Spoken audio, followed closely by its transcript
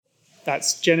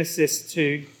That's Genesis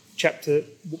 2, chapter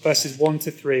verses 1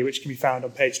 to 3, which can be found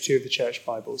on page 2 of the church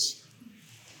Bibles.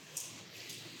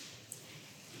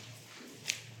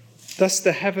 Thus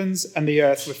the heavens and the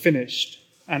earth were finished,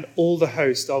 and all the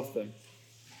host of them.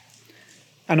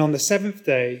 And on the seventh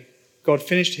day, God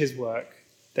finished his work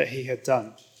that he had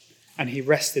done, and he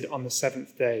rested on the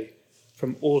seventh day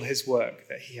from all his work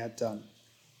that he had done.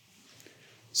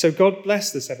 So God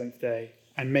blessed the seventh day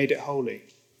and made it holy,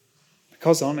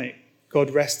 because on it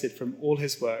God rested from all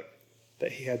his work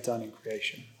that he had done in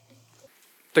creation.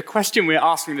 The question we're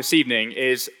asking this evening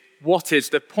is, what is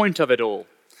the point of it all?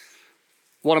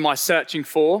 What am I searching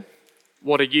for?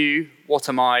 What are you? What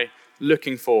am I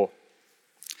looking for?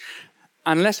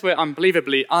 Unless we're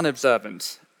unbelievably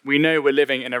unobservant, we know we're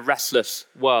living in a restless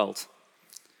world.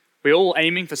 We're all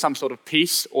aiming for some sort of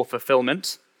peace or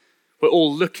fulfillment. We're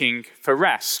all looking for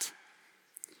rest.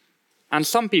 And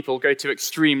some people go to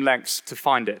extreme lengths to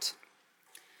find it.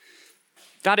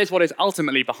 That is what is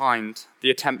ultimately behind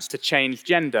the attempts to change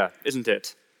gender, isn't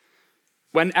it?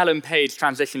 When Ellen Page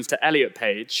transitions to Elliot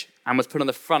Page and was put on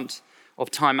the front of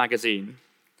Time magazine,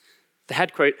 the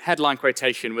headline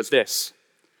quotation was this: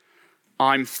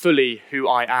 "I'm fully who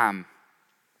I am."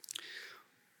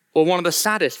 Or one of the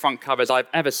saddest front covers I've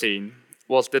ever seen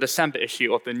was the December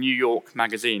issue of the New York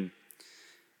magazine.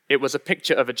 It was a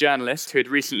picture of a journalist who had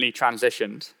recently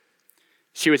transitioned.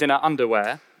 She was in her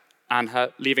underwear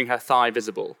and leaving her thigh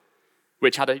visible,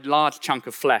 which had a large chunk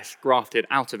of flesh grafted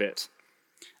out of it.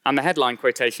 And the headline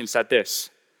quotation said this: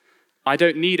 "I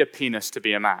don't need a penis to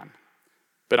be a man,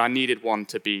 but I needed one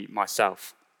to be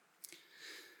myself."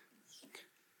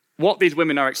 What these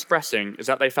women are expressing is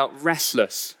that they felt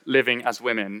restless living as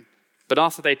women, but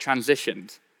after they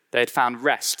transitioned, they had found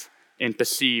rest in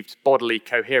perceived bodily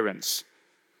coherence.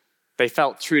 They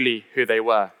felt truly who they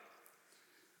were.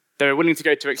 They were willing to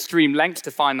go to extreme lengths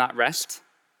to find that rest,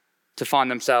 to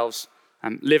find themselves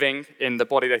living in the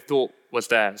body they thought was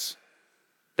theirs.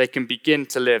 They can begin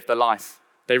to live the life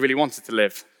they really wanted to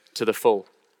live to the full.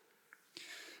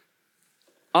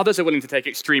 Others are willing to take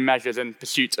extreme measures in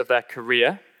pursuit of their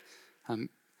career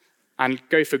and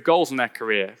go for goals in their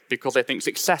career because they think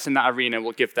success in that arena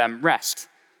will give them rest,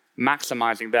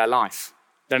 maximizing their life,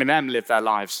 letting them live their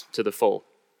lives to the full,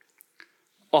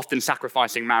 often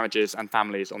sacrificing marriages and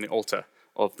families on the altar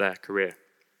of their career.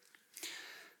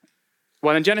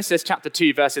 Well, in Genesis chapter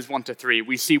 2, verses 1 to 3,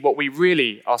 we see what we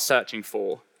really are searching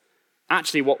for,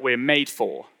 actually what we're made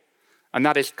for, and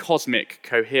that is cosmic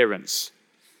coherence.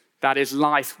 That is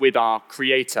life with our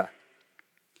Creator.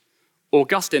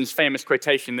 Augustine's famous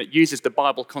quotation that uses the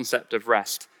Bible concept of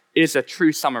rest is a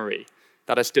true summary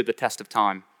that has stood the test of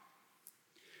time.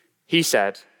 He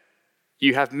said,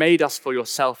 "You have made us for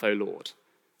yourself, O Lord,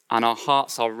 and our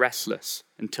hearts are restless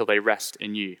until they rest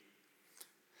in you."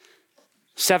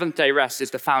 Seventh-day rest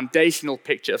is the foundational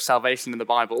picture of salvation in the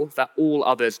Bible that all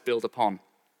others build upon.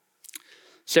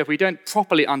 So if we don't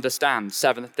properly understand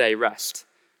seventh-day rest,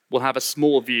 we'll have a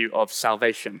small view of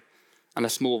salvation and a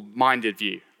small-minded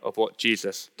view of what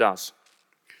Jesus does.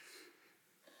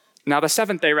 Now, the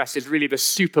seventh-day rest is really the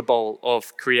Super Bowl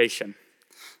of creation.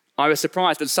 I was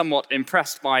surprised and somewhat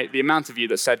impressed by the amount of you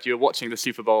that said you were watching the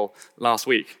Super Bowl last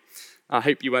week. I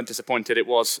hope you weren't disappointed. It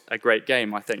was a great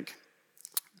game, I think.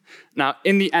 Now,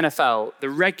 in the NFL, the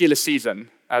regular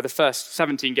season, the first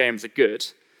 17 games are good,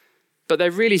 but they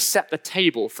really set the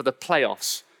table for the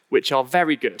playoffs, which are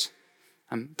very good.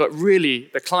 But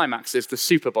really, the climax is the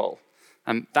Super Bowl.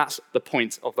 And that's the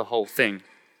point of the whole thing.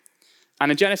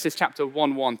 And in Genesis chapter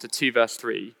 1 to 2, verse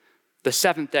 3, the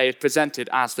seventh day is presented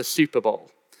as the Super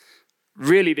Bowl.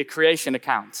 Really, the creation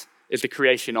account is the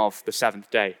creation of the seventh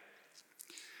day.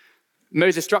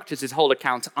 Moses structures his whole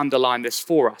account to underline this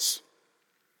for us.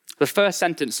 The first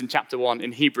sentence in chapter 1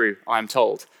 in Hebrew, I am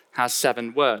told, has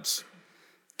 7 words.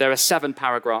 There are 7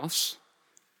 paragraphs.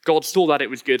 God saw that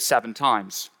it was good 7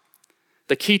 times.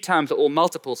 The key terms are all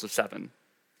multiples of 7.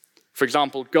 For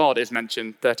example, God is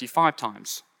mentioned 35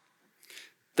 times.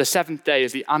 The seventh day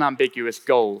is the unambiguous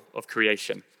goal of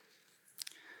creation.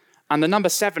 And the number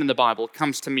 7 in the Bible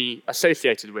comes to me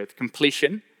associated with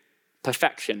completion,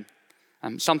 perfection,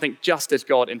 something just as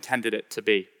God intended it to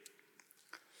be.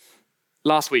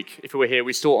 Last week, if we were here,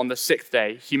 we saw on the 6th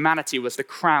day, humanity was the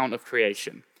crown of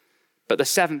creation, but the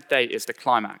 7th day is the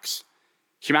climax.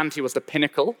 Humanity was the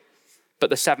pinnacle, but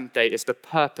the 7th day is the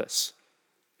purpose.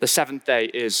 The 7th day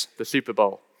is the Super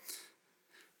Bowl.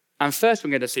 And first, we're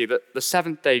going to see that the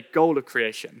 7th day goal of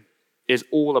creation is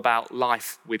all about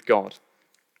life with God.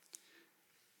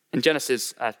 In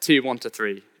Genesis 2, 1 to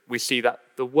 3, we see that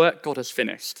the work God has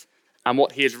finished and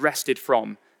what he has rested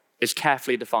from is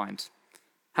carefully defined.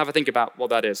 Have a think about what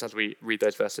that is as we read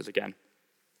those verses again.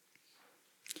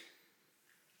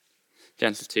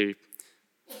 Genesis 2.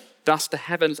 Thus the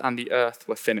heavens and the earth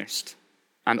were finished,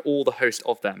 and all the host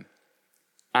of them.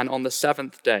 And on the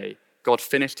seventh day, God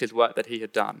finished his work that he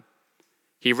had done.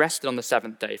 He rested on the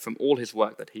seventh day from all his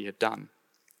work that he had done.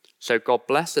 So God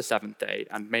blessed the seventh day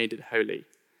and made it holy,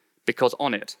 because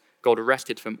on it God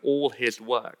rested from all his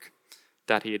work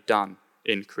that he had done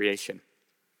in creation.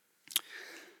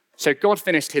 So God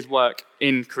finished his work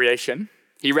in creation.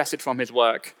 He rested from his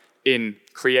work in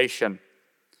creation.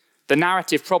 The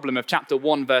narrative problem of chapter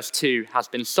 1, verse 2 has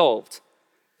been solved.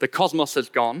 The cosmos has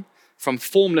gone from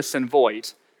formless and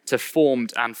void to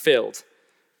formed and filled,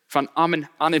 from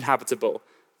uninhabitable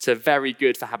to very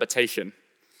good for habitation,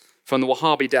 from the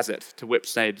Wahhabi Desert to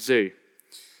Whipsnade Zoo.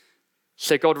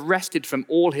 So God rested from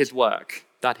all his work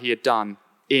that he had done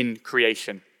in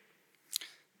creation.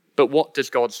 But what does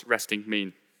God's resting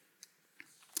mean?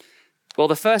 Well,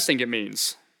 the first thing it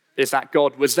means is that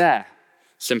God was there,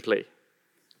 simply.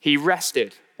 He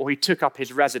rested, or he took up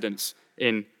his residence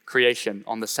in creation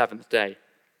on the seventh day.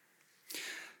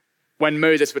 When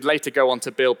Moses would later go on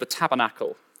to build the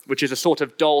tabernacle, which is a sort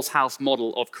of doll's house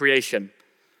model of creation,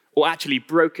 or actually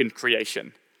broken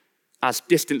creation, as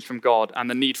distance from God and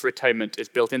the need for atonement is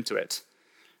built into it.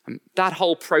 And that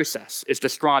whole process is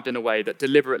described in a way that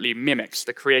deliberately mimics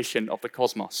the creation of the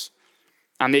cosmos.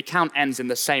 And the account ends in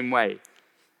the same way.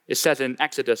 It says in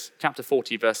Exodus chapter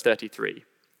 40, verse 33,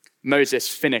 Moses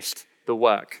finished the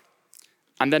work.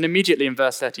 And then immediately in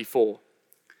verse 34,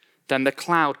 then the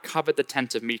cloud covered the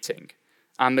tent of meeting,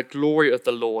 and the glory of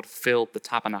the Lord filled the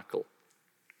tabernacle.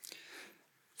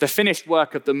 The finished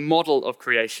work of the model of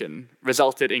creation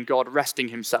resulted in God resting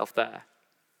himself there,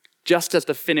 just as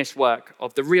the finished work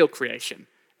of the real creation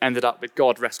ended up with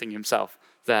God resting himself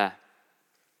there.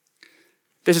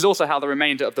 This is also how the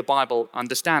remainder of the Bible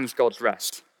understands God's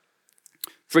rest.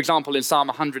 For example, in Psalm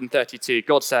 132,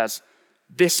 God says,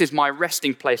 "This is my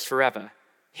resting place forever.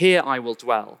 Here I will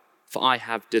dwell, for I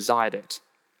have desired it."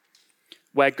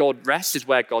 Where God rests is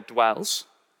where God dwells,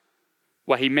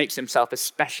 where he makes himself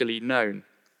especially known.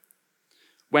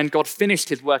 When God finished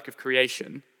his work of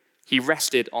creation, he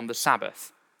rested on the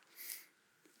Sabbath.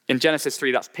 In Genesis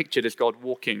 3, that's pictured as God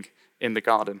walking in the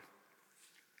garden.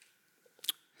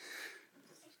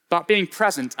 But being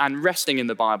present and resting in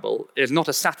the Bible is not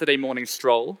a Saturday morning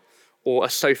stroll or a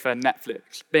sofa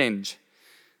Netflix binge.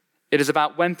 It is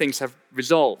about when things have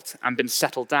resolved and been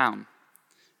settled down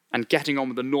and getting on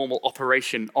with the normal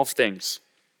operation of things.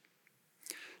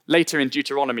 Later in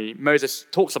Deuteronomy, Moses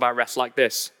talks about rest like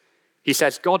this. He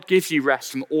says, God gives you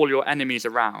rest from all your enemies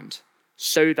around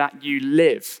so that you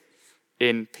live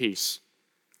in peace.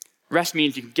 Rest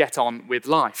means you can get on with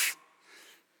life.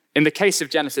 In the case of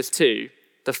Genesis 2,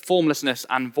 the formlessness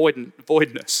and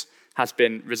voidness has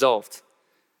been resolved.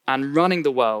 And running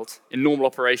the world in normal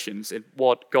operations is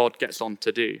what God gets on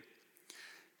to do.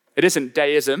 It isn't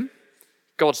deism,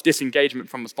 God's disengagement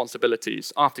from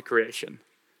responsibilities after creation,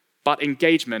 but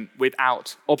engagement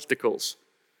without obstacles.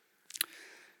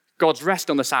 God's rest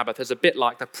on the Sabbath is a bit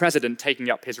like the president taking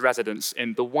up his residence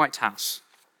in the White House.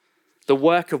 The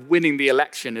work of winning the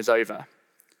election is over,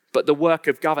 but the work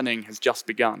of governing has just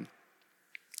begun.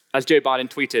 As Joe Biden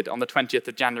tweeted on the 20th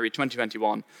of January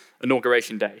 2021,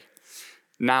 Inauguration Day,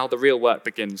 "Now the real work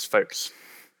begins, folks."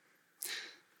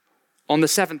 On the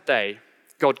seventh day,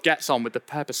 God gets on with the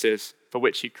purposes for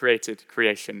which he created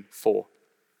creation for.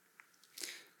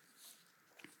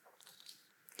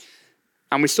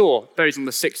 And we saw those on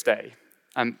the sixth day,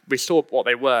 and we saw what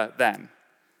they were then.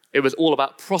 It was all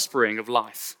about prospering of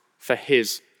life for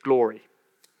his glory.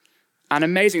 And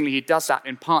amazingly, he does that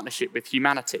in partnership with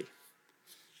humanity.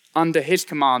 Under his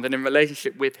command and in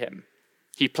relationship with him,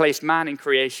 he placed man in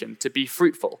creation to be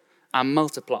fruitful and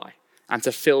multiply and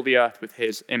to fill the earth with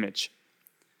his image.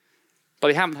 But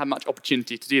they haven't had much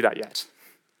opportunity to do that yet.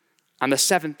 And the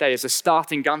seventh day is the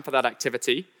starting gun for that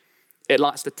activity. It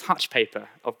lights the touch paper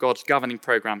of God's governing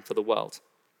program for the world.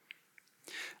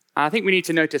 And I think we need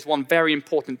to notice one very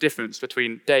important difference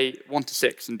between day 1 to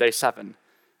 6 and day 7,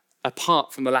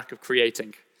 apart from the lack of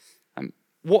creating.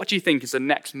 What do you think is the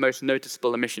next most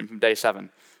noticeable omission from day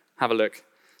 7? Have a look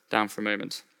down for a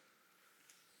moment.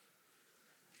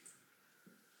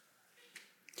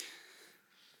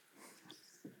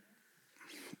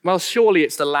 Well, surely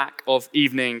it's the lack of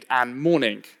evening and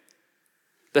morning.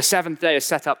 The seventh day is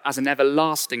set up as an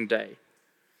everlasting day.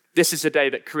 This is the day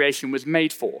that creation was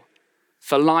made for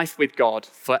life with God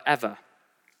forever.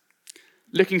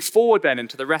 Looking forward then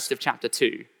into the rest of chapter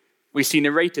 2, we see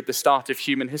narrated the start of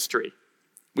human history.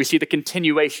 We see the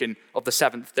continuation of the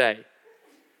seventh day.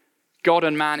 God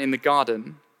and man in the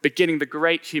garden beginning the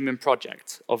great human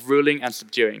project of ruling and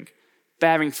subduing,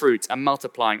 bearing fruit and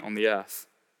multiplying on the earth.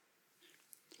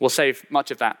 We'll save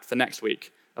much of that for next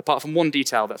week, apart from one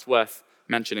detail that's worth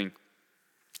mentioning.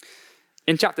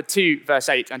 In chapter 2, verse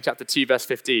 8 and chapter 2, verse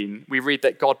 15, we read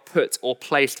that God put or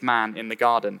placed man in the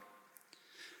garden.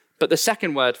 But the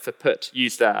second word for put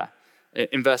used there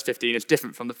in verse 15 is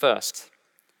different from the first.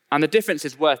 And the difference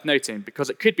is worth noting because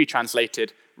it could be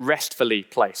translated restfully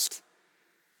placed.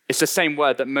 It's the same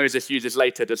word that Moses uses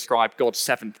later to describe God's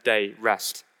seventh-day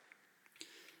rest.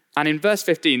 And in verse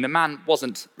 15, the man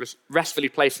wasn't restfully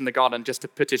placed in the garden just to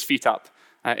put his feet up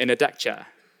in a deck chair.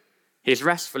 He's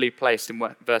restfully placed in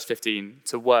verse 15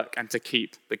 to work and to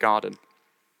keep the garden.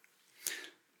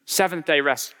 Seventh-day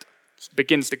rest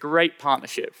begins the great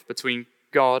partnership between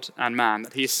God and man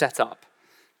that he has set up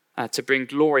to bring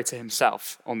glory to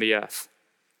himself on the earth.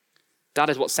 That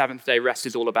is what seventh-day rest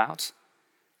is all about.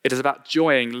 It is about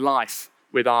joying life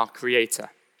with our Creator,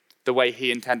 the way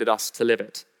he intended us to live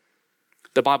it.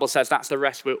 The Bible says that's the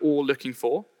rest we're all looking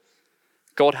for.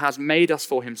 God has made us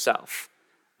for himself,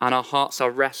 and our hearts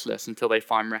are restless until they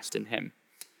find rest in him.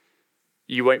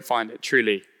 You won't find it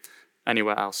truly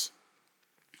anywhere else.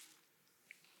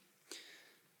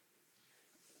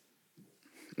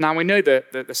 Now we know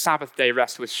that the Sabbath day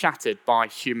rest was shattered by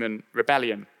human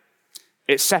rebellion.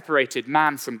 It separated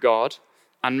man from God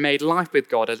and made life with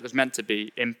God as it was meant to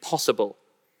be impossible,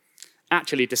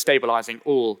 actually destabilizing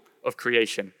all of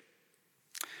creation.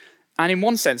 And in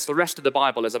one sense, the rest of the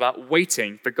Bible is about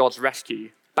waiting for God's rescue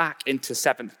back into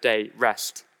seventh-day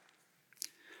rest.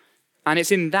 And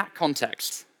it's in that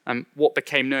context what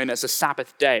became known as the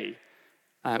Sabbath day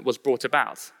was brought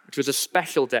about, which was a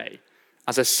special day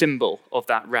as a symbol of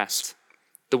that rest.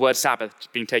 The word Sabbath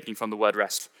being taken from the word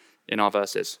rest in our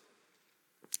verses.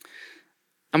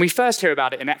 And we first hear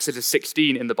about it in Exodus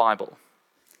 16 in the Bible.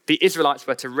 The Israelites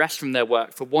were to rest from their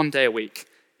work for one day a week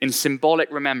in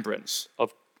symbolic remembrance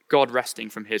of God resting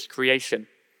from his creation.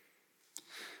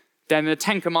 Then in the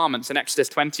Ten Commandments in Exodus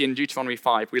 20 and Deuteronomy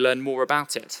 5, we learn more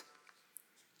about it.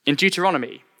 In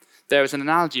Deuteronomy, there is an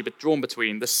analogy drawn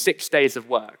between the 6 days of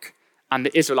work and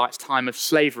the Israelites' time of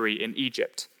slavery in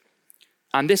Egypt.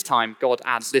 And this time, God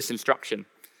adds this instruction.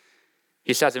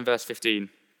 He says in verse 15,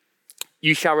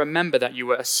 "You shall remember that you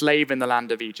were a slave in the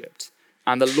land of Egypt,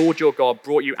 and the Lord your God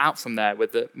brought you out from there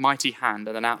with a mighty hand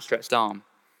and an outstretched arm.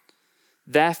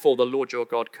 Therefore, the Lord your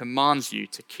God commands you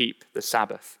to keep the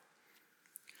Sabbath."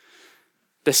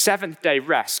 The seventh-day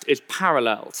rest is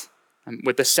paralleled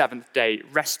with the seventh-day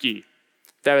rescue.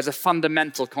 There is a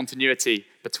fundamental continuity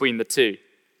between the two.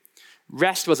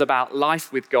 Rest was about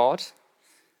life with God,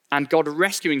 and God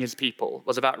rescuing his people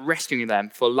was about rescuing them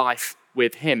for life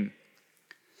with him.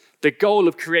 The goal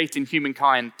of creating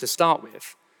humankind to start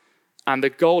with, and the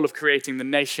goal of creating the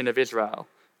nation of Israel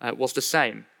was the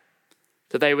same,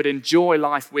 that they would enjoy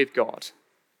life with God,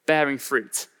 bearing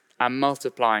fruit and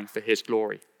multiplying for his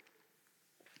glory.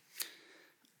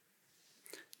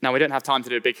 Now, we don't have time to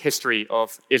do a big history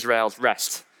of Israel's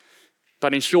rest,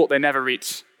 but in short, they never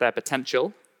reached their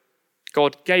potential.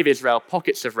 God gave Israel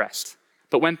pockets of rest,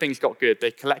 but when things got good,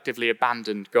 they collectively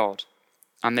abandoned God,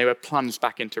 and they were plunged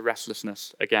back into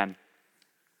restlessness again.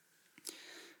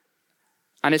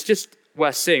 And it's just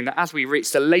worth seeing that as we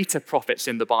reach the later prophets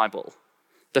in the Bible,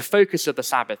 the focus of the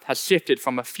Sabbath has shifted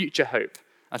from a future hope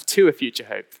to a future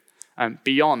hope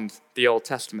beyond the Old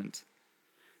Testament.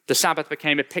 The Sabbath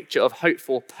became a picture of hope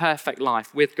for perfect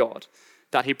life with God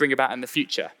that he'd bring about in the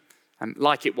future,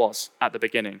 like it was at the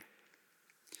beginning.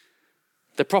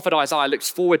 The prophet Isaiah looks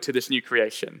forward to this new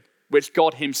creation, which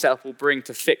God himself will bring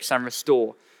to fix and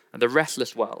restore the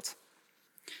restless world.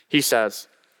 He says,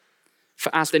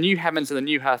 "For as the new heavens and the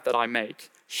new earth that I make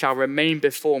shall remain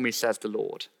before me, says the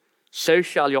Lord, so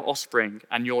shall your offspring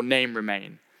and your name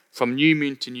remain, from new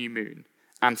moon to new moon,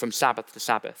 and from Sabbath to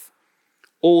Sabbath.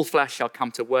 All flesh shall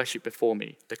come to worship before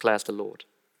me, declares the Lord."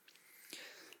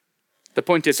 The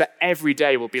point is that every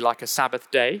day will be like a Sabbath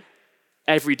day.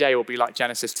 Every day will be like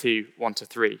Genesis 2,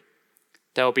 1-3.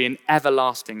 There will be an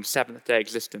everlasting seventh-day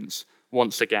existence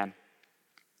once again.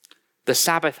 The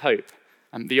Sabbath hope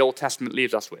the Old Testament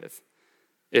leaves us with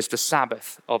is the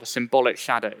Sabbath of a symbolic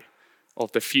shadow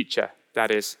of the future that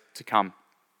is to come.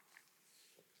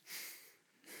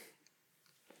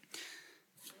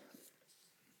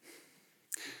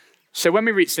 So when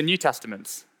we reach the New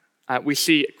Testament, we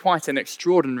see quite an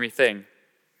extraordinary thing,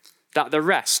 that the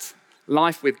rest,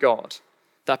 life with God,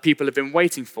 that people have been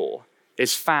waiting for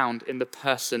is found in the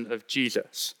person of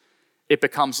Jesus. It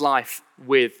becomes life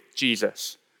with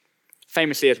Jesus.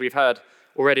 Famously, as we've heard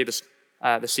already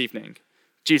this evening,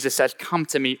 Jesus says, "Come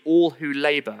to me, all who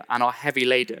labor and are heavy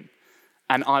laden,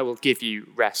 and I will give you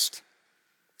rest.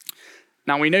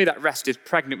 Now we know that rest is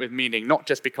pregnant with meaning, not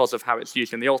just because of how it's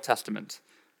used in the Old Testament,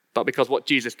 but because what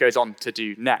Jesus goes on to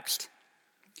do next.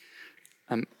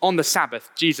 On the Sabbath,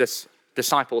 Jesus'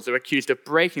 disciples are accused of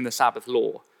breaking the Sabbath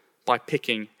law by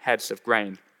picking heads of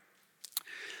grain.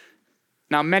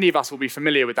 Now, many of us will be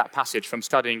familiar with that passage from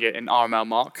studying it in RML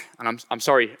Mark, and I'm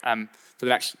sorry for the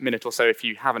next minute or so if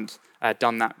you haven't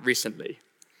done that recently.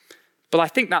 But I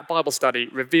think that Bible study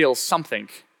reveals something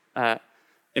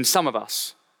in some of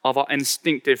us of our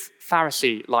instinctive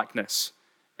Pharisee-likeness.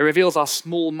 It reveals our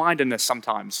small-mindedness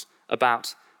sometimes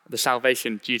about the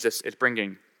salvation Jesus is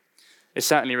bringing. It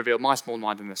certainly revealed my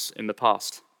small-mindedness in the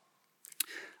past.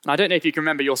 And I don't know if you can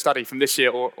remember your study from this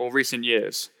year or recent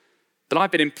years, but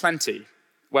I've been in plenty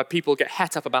where people get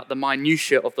het up about the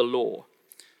minutiae of the law,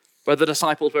 where the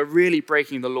disciples were really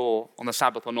breaking the law on the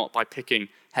Sabbath or not by picking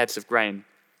heads of grain,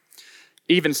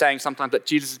 even saying sometimes that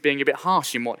Jesus is being a bit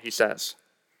harsh in what he says.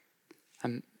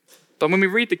 But when we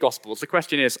read the Gospels, the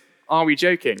question is, are we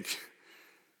joking?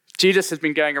 Jesus has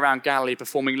been going around Galilee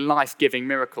performing life-giving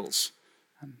miracles,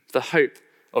 the hope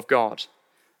of God,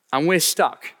 and we're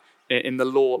stuck in the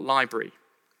law library.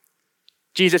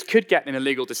 Jesus could get in a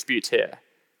legal dispute here,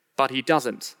 but he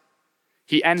doesn't.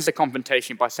 He ends the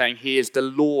confrontation by saying he is the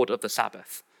Lord of the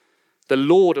Sabbath. The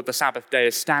Lord of the Sabbath day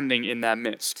is standing in their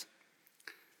midst.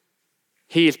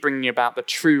 He is bringing about the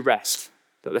true rest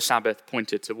that the Sabbath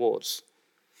pointed towards.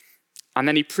 And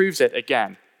then he proves it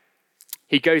again.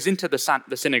 He goes into the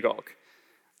synagogue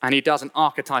and he does an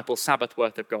archetypal Sabbath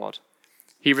work of God.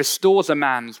 He restores a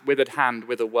man's withered hand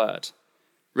with a word,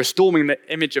 restoring the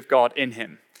image of God in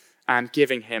him and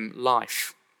giving him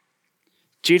life.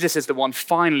 Jesus is the one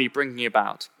finally bringing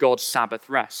about God's Sabbath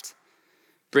rest,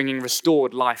 bringing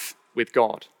restored life with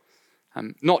God,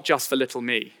 not just for little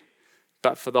me,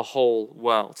 but for the whole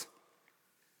world.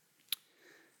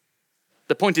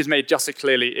 The point is made just as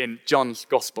clearly in John's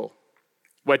Gospel,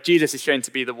 where Jesus is shown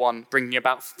to be the one bringing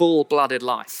about full-blooded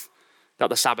life that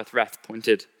the Sabbath rest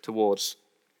pointed towards.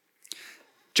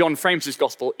 John frames his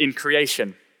Gospel in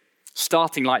creation,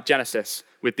 starting like Genesis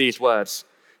with these words,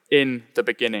 "In the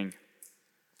beginning."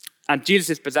 And Jesus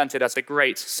is presented as the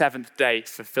great seventh-day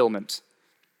fulfillment.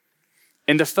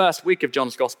 In the first week of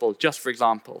John's Gospel, just for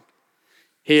example,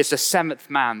 he is the seventh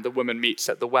man the woman meets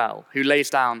at the well, who lays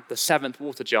down the seventh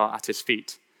water jar at his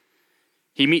feet.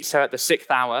 He meets her at the 6th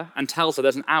hour and tells her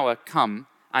there's an hour come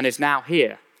and is now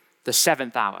here, the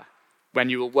 7th hour, when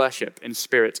you will worship in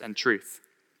spirit and truth.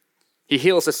 He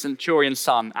heals the centurion's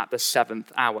son at the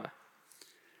 7th hour.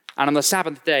 And on the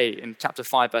Sabbath day, in chapter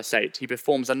 5, verse 8, he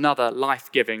performs another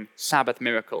life-giving Sabbath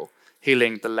miracle,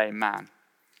 healing the lame man.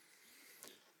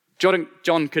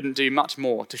 John couldn't do much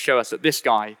more to show us that this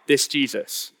guy, this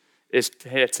Jesus, is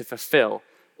here to fulfill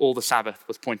all the Sabbath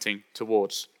was pointing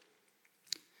towards.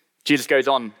 Jesus goes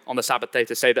on the Sabbath day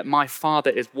to say that my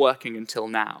Father is working until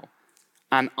now,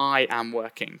 and I am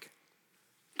working.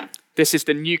 This is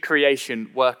the new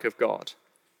creation work of God,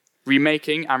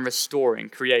 remaking and restoring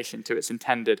creation to its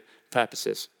intended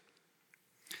purposes.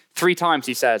 3 times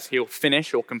he says he'll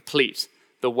finish or complete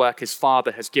the work his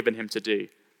Father has given him to do.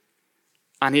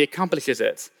 And he accomplishes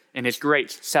it in his great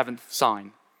 7th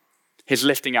sign, his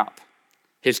lifting up,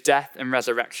 his death and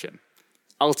resurrection,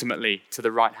 ultimately to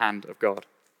the right hand of God.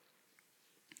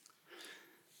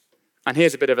 And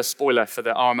here's a bit of a spoiler for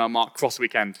the RML Mark Cross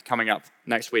Weekend coming up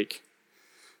next week.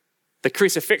 The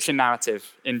crucifixion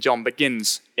narrative in John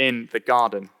begins in the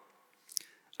garden.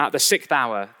 At the 6th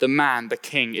hour, the man, the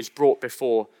king, is brought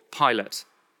before Pilate.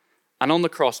 And on the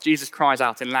cross, Jesus cries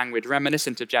out in language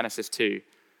reminiscent of Genesis 2,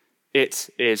 "It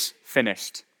is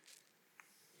finished."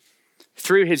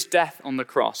 Through his death on the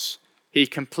cross, he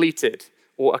completed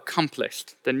or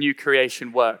accomplished the new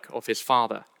creation work of his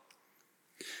Father.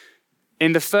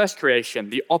 In the first creation,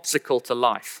 the obstacle to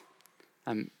life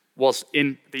was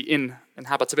in the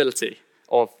inhabitability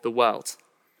of the world.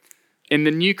 In the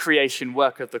new creation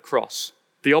work of the cross,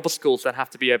 the obstacles that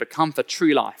have to be overcome for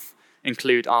true life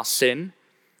include our sin,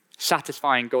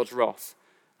 satisfying God's wrath,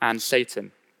 and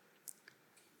Satan.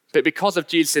 But because of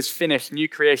Jesus' finished new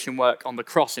creation work on the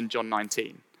cross in John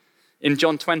 19, in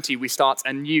John 20, we start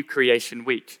a new creation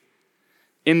week.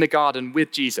 In the garden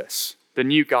with Jesus, the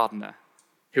new gardener,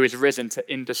 who is risen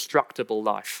to indestructible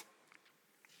life.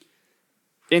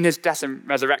 In his death and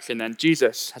resurrection, then,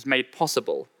 Jesus has made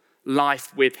possible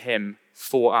life with him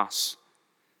for us,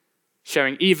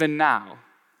 showing even now,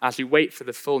 as we wait for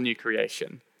the full new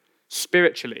creation,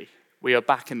 spiritually, we are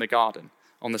back in the garden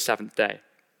on the 7th day.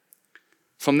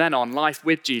 From then on, life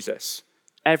with Jesus,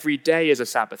 every day is a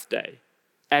Sabbath day.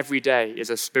 Every day is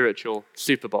a spiritual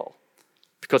Super Bowl.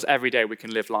 because every day we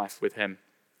can live life with him.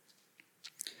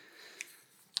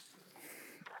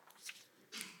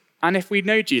 And if we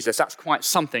know Jesus, that's quite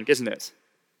something, isn't it?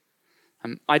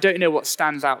 I don't know what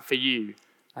stands out for you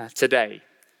today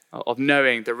of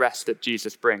knowing the rest that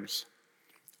Jesus brings.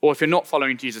 Or if you're not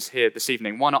following Jesus here this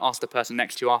evening, why not ask the person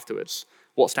next to you afterwards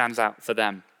what stands out for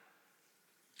them?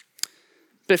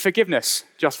 But forgiveness,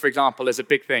 just for example, is a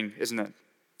big thing, isn't it?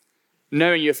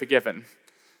 Knowing you're forgiven,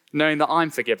 knowing that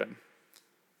I'm forgiven,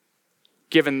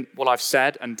 given what I've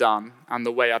said and done and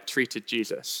the way I've treated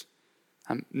Jesus,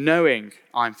 knowing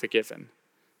I'm forgiven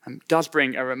does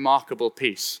bring a remarkable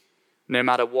peace, no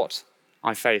matter what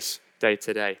I face day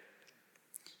to day.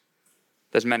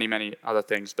 There's many, many other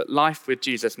things, but life with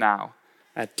Jesus now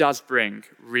does bring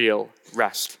real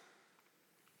rest.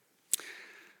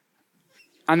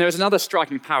 And there is another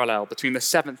striking parallel between the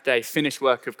seventh-day finished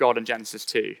work of God in Genesis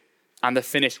 2 and the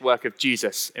finished work of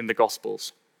Jesus in the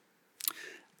Gospels.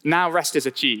 Now rest is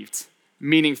achieved,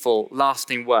 meaningful,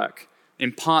 lasting work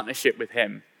in partnership with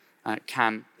him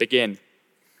can begin.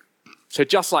 So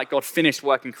just like God finished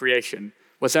work in creation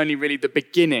was only really the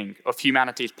beginning of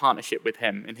humanity's partnership with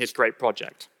him in his great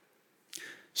project,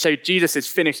 so Jesus'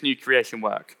 finished new creation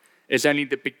work is only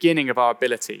the beginning of our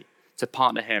ability to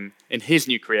partner him in his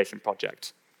new creation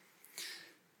project.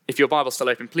 If your Bible's still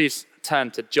open, please turn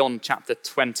to John chapter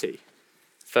 20,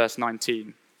 verse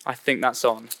 19. I think that's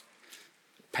on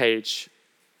page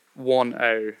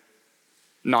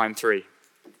 1093.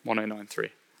 1093.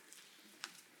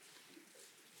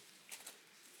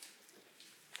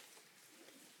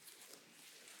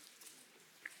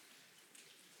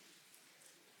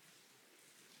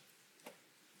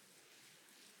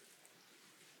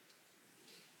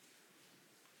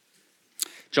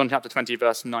 John chapter 20,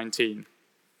 verse 19.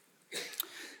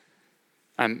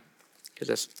 On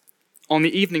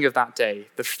the evening of that day,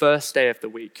 the first day of the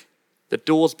week, the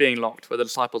doors being locked where the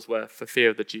disciples were for fear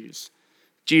of the Jews,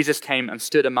 Jesus came and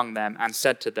stood among them and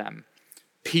said to them,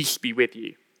 "Peace be with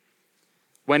you."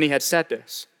 When he had said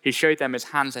this, he showed them his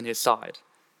hands and his side.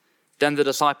 Then the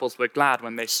disciples were glad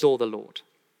when they saw the Lord.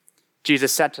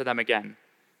 Jesus said to them again,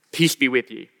 "Peace be with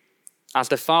you. As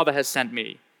the Father has sent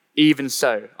me, even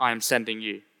so I am sending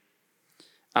you."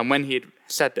 And when he had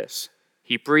said this,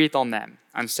 he breathed on them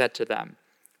and said to them,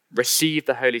 "Receive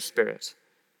the Holy Spirit.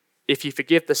 If you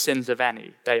forgive the sins of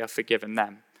any, they are forgiven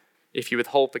them. If you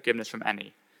withhold forgiveness from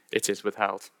any, it is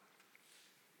withheld."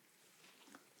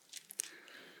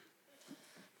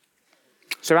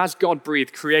 So as God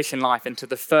breathed creation life into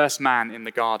the first man in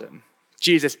the garden,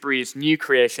 Jesus breathes new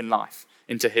creation life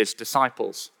into his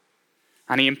disciples,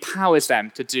 and he empowers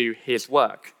them to do his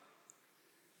work.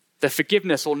 The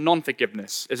forgiveness or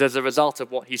non-forgiveness is as a result of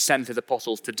what he sends his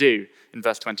apostles to do in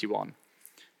verse 21.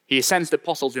 He sends the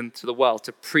apostles into the world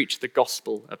to preach the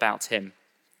gospel about him.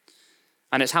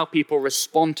 And it's how people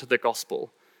respond to the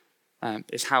gospel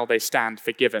is how they stand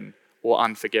forgiven or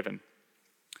unforgiven.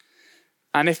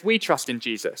 And if we trust in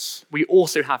Jesus, we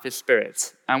also have his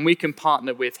Spirit, and we can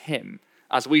partner with him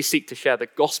as we seek to share the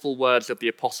gospel words of the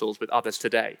apostles with others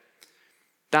today.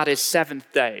 That is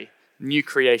seventh day new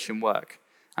creation work,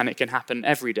 and it can happen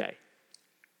every day.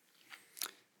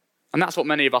 And that's what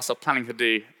many of us are planning to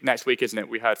do next week, isn't it?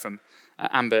 We heard from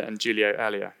Amber and Julio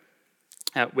earlier.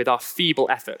 With our feeble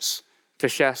efforts to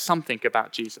share something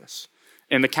about Jesus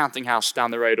in the counting house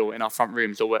down the road or in our front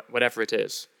rooms or whatever it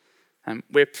is.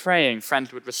 We're praying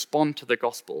friends would respond to the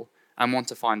gospel and want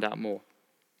to find out more.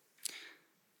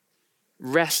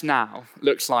 Rest now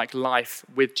looks like life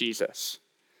with Jesus,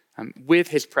 with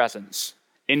his presence,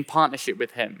 in partnership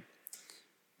with him,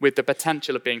 with the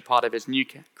potential of being part of his new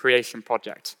creation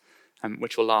project,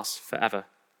 which will last forever.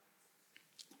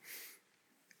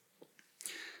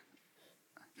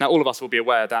 Now, all of us will be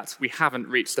aware that we haven't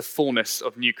reached the fullness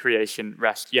of new creation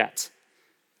rest yet.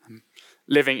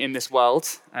 Living in this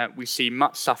world, we see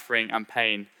much suffering and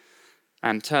pain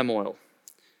and turmoil.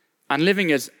 And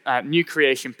living as new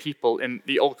creation people in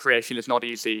the old creation is not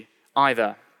easy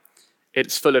either.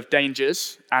 It's full of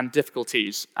dangers and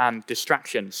difficulties and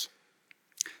distractions.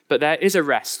 But there is a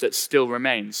rest that still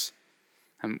remains,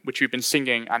 which we've been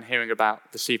singing and hearing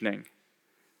about this evening,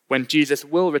 when Jesus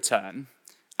will return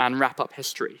and wrap up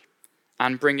history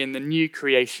and bring in the new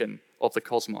creation of the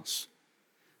cosmos,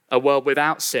 a world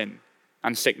without sin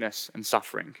and sickness and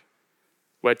suffering,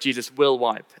 where Jesus will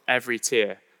wipe every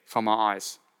tear from our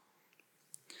eyes.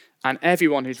 And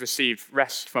everyone who's received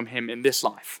rest from him in this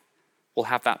life will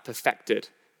have that perfected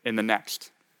in the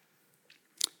next.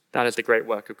 That is the great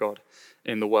work of God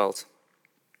in the world.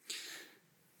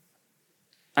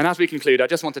 And as we conclude, I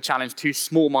just want to challenge two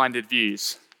small-minded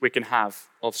views we can have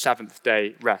of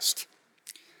seventh-day rest.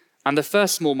 And the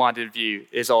first small-minded view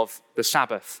is of the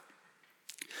Sabbath.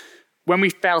 When we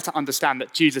fail to understand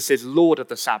that Jesus is Lord of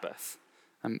the Sabbath,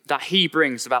 that he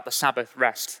brings about the Sabbath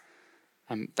rest,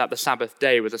 that the Sabbath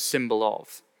day was a symbol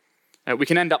of, we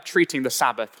can end up treating the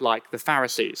Sabbath like the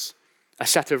Pharisees, a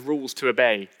set of rules to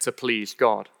obey to please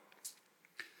God.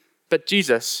 But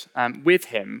Jesus, with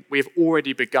him, we have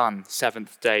already begun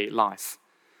seventh-day life.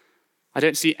 I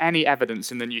don't see any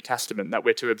evidence in the New Testament that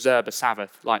we're to observe a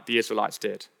Sabbath like the Israelites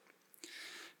did.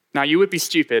 Now, you would be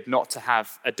stupid not to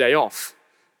have a day off.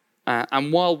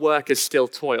 And while work is still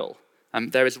toil,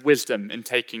 there is wisdom in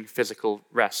taking physical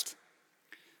rest.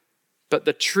 But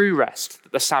the true rest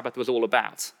that the Sabbath was all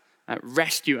about,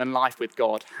 rescue and life with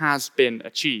God, has been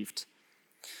achieved.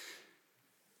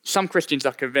 Some Christians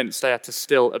are convinced they are to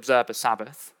still observe a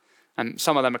Sabbath, and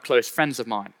some of them are close friends of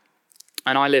mine,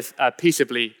 and I live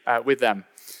peaceably with them.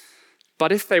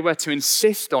 But if they were to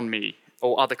insist on me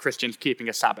or other Christians keeping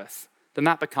a Sabbath, then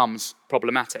that becomes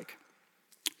problematic.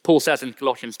 Paul says in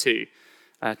Colossians 2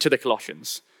 to the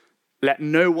Colossians, "Let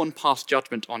no one pass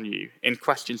judgment on you in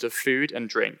questions of food and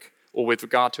drink, or with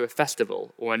regard to a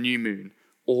festival or a new moon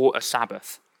or a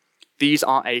Sabbath. These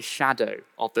are a shadow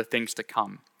of the things to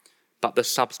come, but the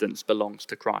substance belongs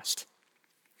to Christ."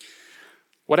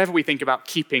 Whatever we think about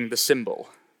keeping the symbol,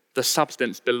 the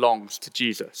substance belongs to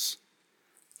Jesus.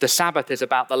 The Sabbath is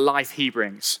about the life he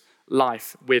brings,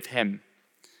 life with him.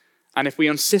 And if we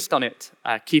insist on it,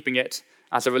 keeping it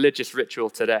as a religious ritual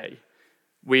today,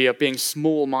 we are being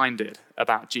small-minded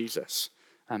about Jesus,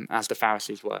 as the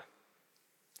Pharisees were.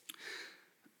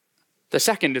 The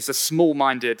second is a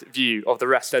small-minded view of the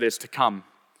rest that is to come.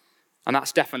 And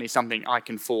that's definitely something I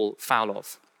can fall foul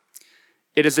of.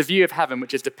 It is a view of heaven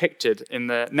which is depicted in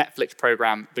the Netflix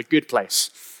program, The Good Place.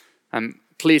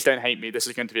 Please don't hate me, this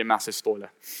is going to be a massive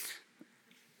spoiler.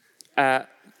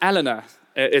 Eleanor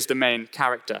is the main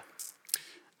character.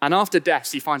 And after death,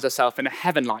 she finds herself in a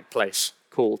heaven-like place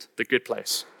called The Good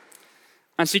Place.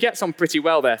 And she gets on pretty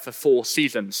well there for 4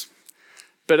 seasons.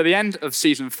 But at the end of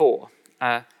season 4,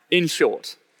 in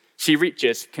short, she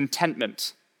reaches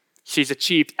contentment. She's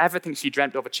achieved everything she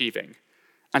dreamt of achieving,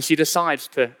 and she decides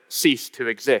to cease to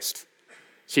exist.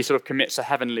 She sort of commits a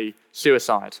heavenly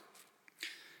suicide.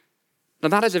 Now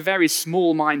that is a very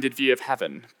small-minded view of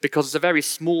heaven, because it's a very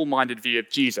small-minded view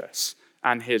of Jesus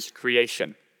and his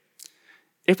creation.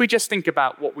 If we just think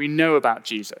about what we know about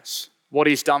Jesus, what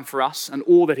he's done for us, and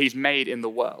all that he's made in the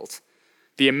world,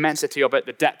 the immensity of it,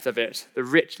 the depth of it, the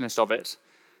richness of it,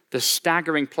 the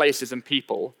staggering places and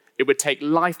people it would take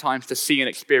lifetimes to see and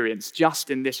experience just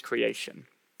in this creation.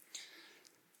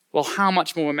 Well, how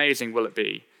much more amazing will it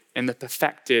be in the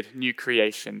perfected new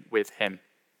creation with him?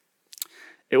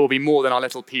 It will be more than our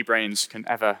little pea brains can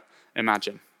ever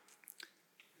imagine.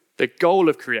 The goal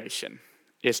of creation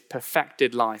is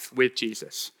perfected life with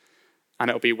Jesus, and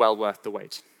it will be well worth the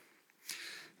wait.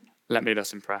 Let me lead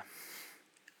us in prayer.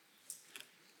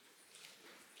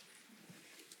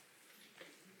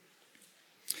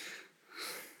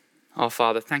 Our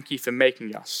Father, thank you for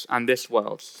making us and this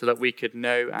world so that we could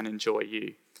know and enjoy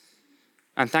you.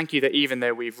 And thank you that even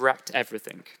though we've wrecked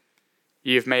everything,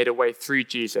 you've made a way through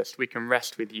Jesus. We can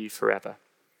rest with you forever.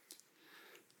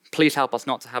 Please help us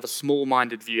not to have a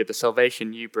small-minded view of the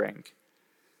salvation you bring,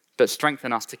 but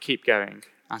strengthen us to keep going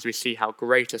as we see how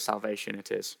great a salvation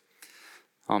it is.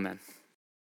 Amen.